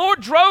 When the Lord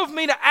drove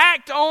me to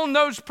act on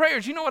those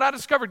prayers, you know what I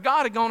discovered?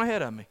 God had gone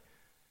ahead of me.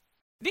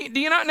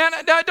 Do you know? Now,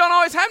 it don't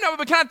always happen that way,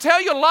 but can I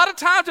tell you, a lot of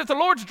times if the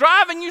Lord's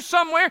driving you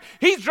somewhere,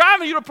 He's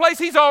driving you to a place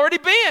He's already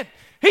been.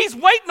 He's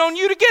waiting on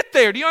you to get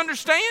there. Do you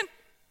understand?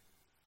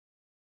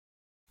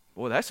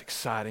 Boy, that's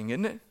exciting,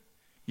 isn't it?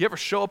 You ever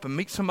show up and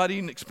meet somebody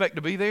you didn't expect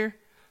to be there?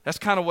 That's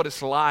kind of what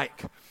it's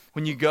like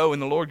when you go and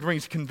the Lord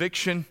brings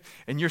conviction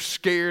and you're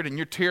scared and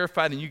you're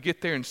terrified and you get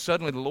there and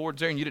suddenly the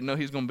Lord's there and you didn't know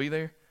He was going to be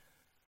there.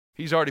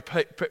 He's already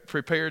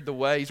prepared the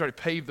way. He's already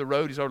paved the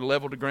road. He's already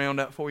leveled the ground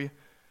out for you.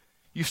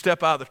 You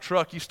step out of the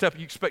truck, you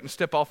expect to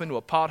step off into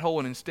a pothole,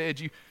 and instead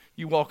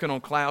you walk in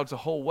on clouds the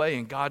whole way,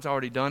 and God's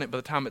already done it. By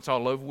the time it's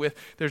all over with,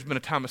 there's been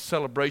a time of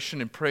celebration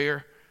and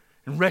prayer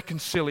and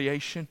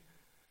reconciliation.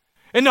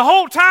 And the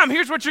whole time,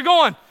 here's what you're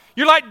going.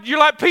 You're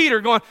like Peter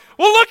going,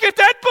 well, look at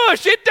that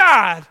bush, it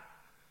died.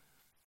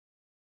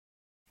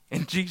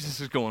 And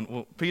Jesus is going,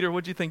 well, Peter,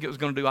 what did you think it was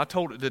going to do? I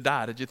told it to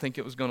die. Did you think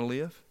it was going to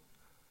live?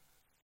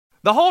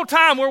 The whole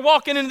time we're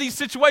walking into these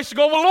situations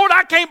going, well, Lord,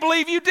 I can't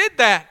believe you did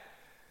that.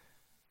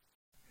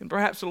 And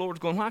perhaps the Lord's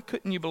going, why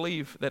couldn't you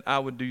believe that I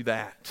would do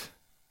that?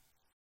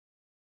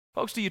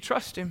 Folks, do you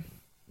trust Him?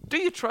 Do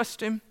you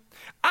trust Him?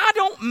 I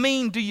don't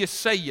mean do you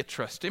say you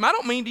trust Him. I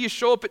don't mean do you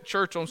show up at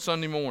church on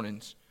Sunday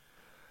mornings.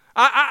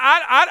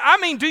 I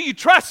mean do you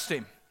trust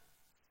Him?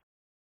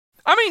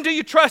 I mean do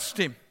you trust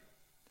Him?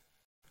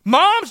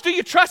 Moms, do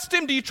you trust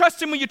Him? Do you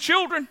trust Him with your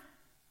children?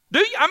 Do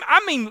you?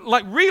 I mean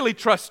like really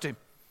trust Him.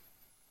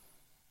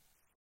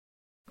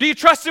 Do you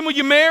trust Him with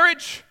your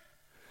marriage?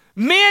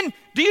 Men,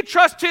 do you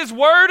trust His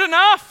word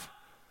enough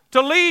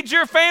to lead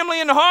your family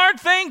in the hard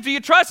things? Do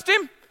you trust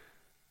Him?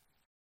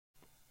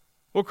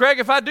 Well, Craig,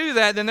 if I do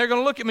that, then they're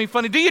going to look at me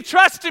funny. Do you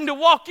trust Him to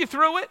walk you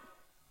through it?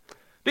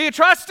 Do you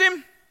trust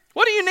Him?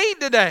 What do you need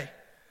today?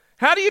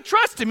 How do you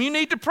trust Him? You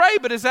need to pray,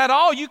 but is that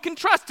all? You can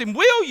trust Him.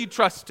 Will you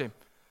trust Him?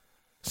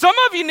 Some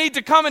of you need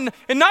to come and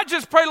not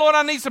just pray, Lord,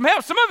 I need some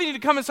help. Some of you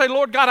need to come and say,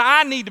 Lord God,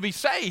 I need to be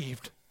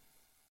saved.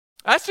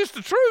 That's just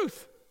the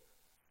truth.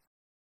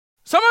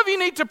 Some of you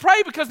need to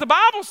pray because the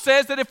Bible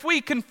says that if we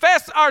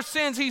confess our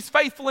sins, He's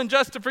faithful and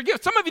just to forgive.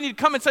 Some of you need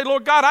to come and say,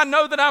 Lord God, I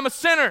know that I'm a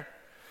sinner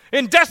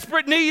in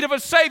desperate need of a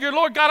Savior.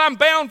 Lord God, I'm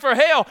bound for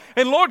hell.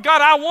 And Lord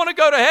God, I want to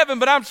go to heaven,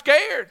 but I'm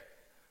scared.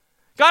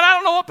 God, I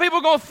don't know what people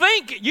are going to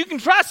think. You can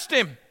trust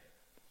Him.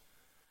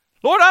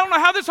 Lord, I don't know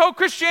how this whole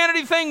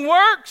Christianity thing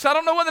works. I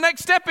don't know what the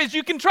next step is.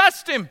 You can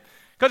trust Him.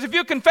 Because if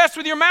you confess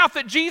with your mouth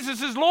that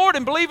Jesus is Lord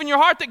and believe in your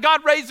heart that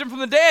God raised Him from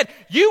the dead,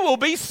 you will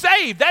be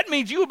saved. That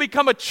means you will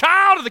become a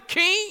child of the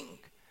King.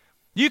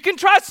 You can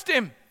trust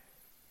Him.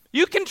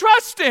 You can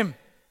trust Him.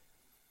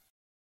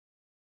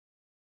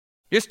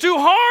 It's too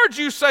hard,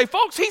 you say.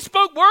 Folks, He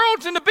spoke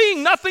worlds into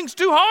being. Nothing's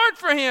too hard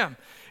for Him.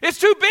 It's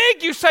too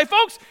big, you say.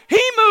 Folks,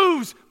 He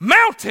moves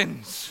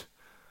mountains.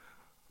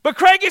 But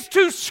Craig, it's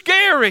too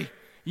scary.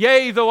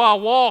 Yea, though I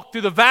walk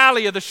through the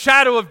valley of the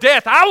shadow of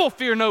death, I will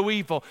fear no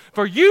evil.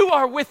 For you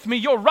are with me.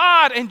 Your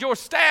rod and your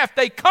staff,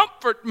 they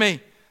comfort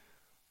me.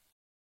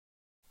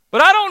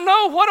 But I don't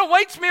know what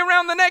awaits me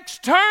around the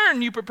next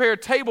turn. You prepare a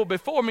table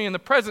before me in the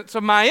presence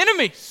of my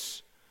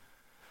enemies.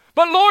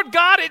 But Lord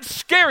God, it's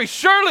scary.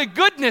 Surely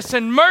goodness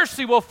and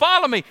mercy will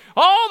follow me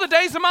all the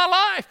days of my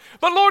life.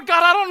 But Lord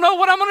God, I don't know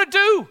what I'm going to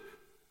do.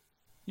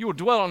 You will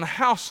dwell in the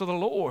house of the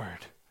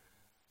Lord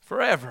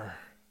forever.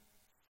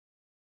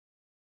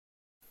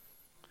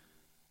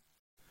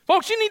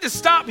 Folks, you need to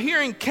stop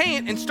hearing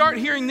can't and start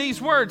hearing these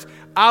words.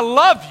 I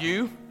love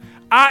you.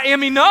 I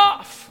am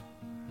enough.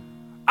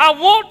 I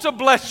want to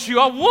bless you.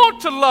 I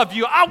want to love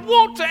you. I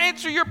want to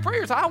answer your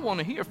prayers. I want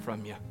to hear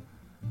from you.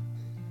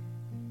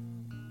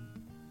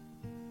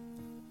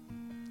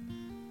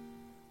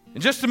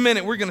 In just a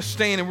minute, we're going to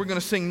stand and we're going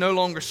to sing No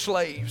Longer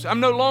Slaves. I'm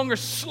no longer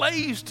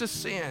slaves to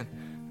sin.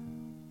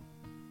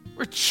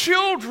 We're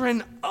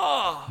children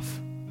of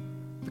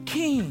the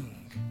King.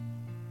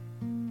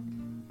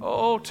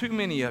 Oh, too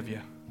many of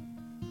you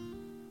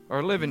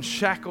are living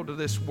shackled to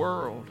this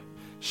world,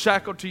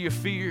 shackled to your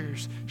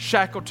fears,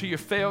 shackled to your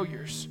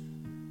failures.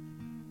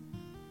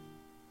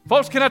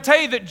 Folks, can I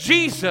tell you that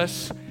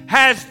Jesus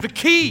has the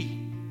key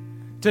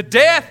to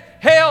death,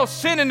 hell,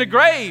 sin, and the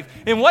grave?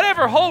 And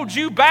whatever holds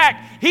you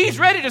back, He's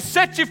ready to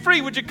set you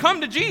free. Would you come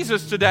to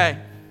Jesus today?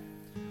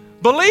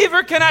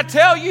 Believer, can I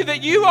tell you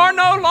that you are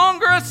no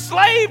longer a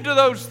slave to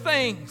those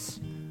things?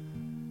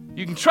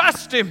 You can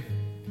trust Him.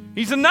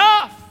 He's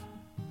enough.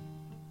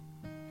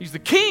 He's the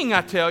King,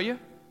 I tell you.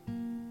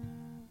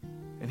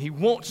 And He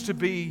wants to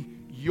be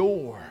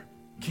your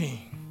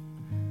King.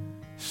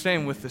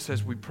 Stand with us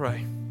as we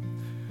pray.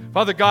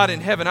 Father God in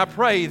heaven, I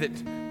pray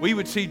that we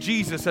would see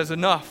Jesus as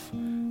enough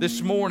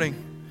this morning.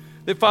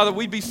 That, Father,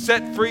 we'd be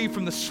set free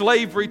from the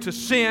slavery to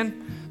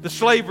sin, the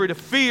slavery to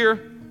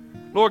fear,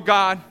 Lord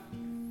God,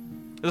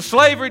 the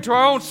slavery to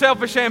our own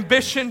selfish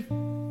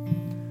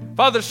ambition,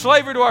 Father, the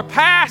slavery to our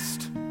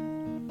past,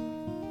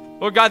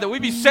 Lord God, that we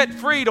be set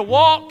free to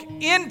walk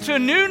into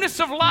newness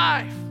of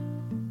life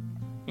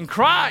in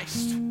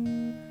Christ.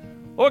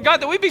 Lord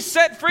God, that we be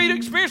set free to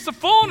experience the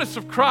fullness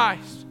of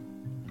Christ.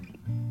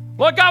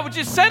 Lord God, would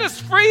you set us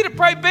free to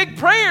pray big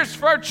prayers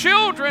for our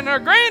children and our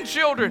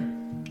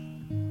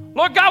grandchildren?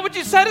 Lord God, would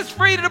you set us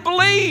free to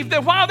believe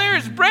that while there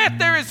is breath,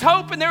 there is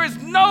hope, and there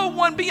is no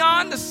one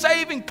beyond the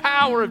saving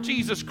power of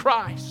Jesus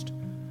Christ.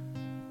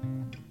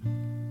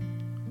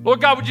 Lord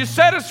God, would you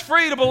set us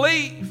free to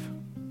believe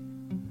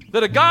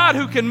that a God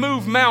who can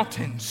move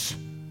mountains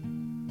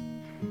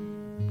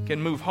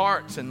can move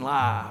hearts and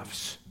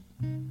lives.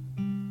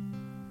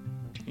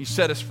 You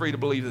set us free to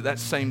believe that that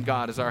same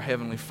God is our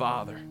Heavenly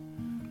Father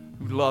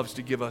who loves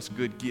to give us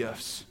good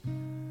gifts,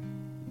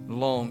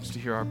 longs to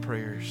hear our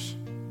prayers.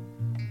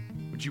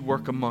 Would you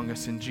work among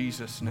us in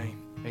Jesus'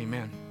 name?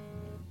 Amen.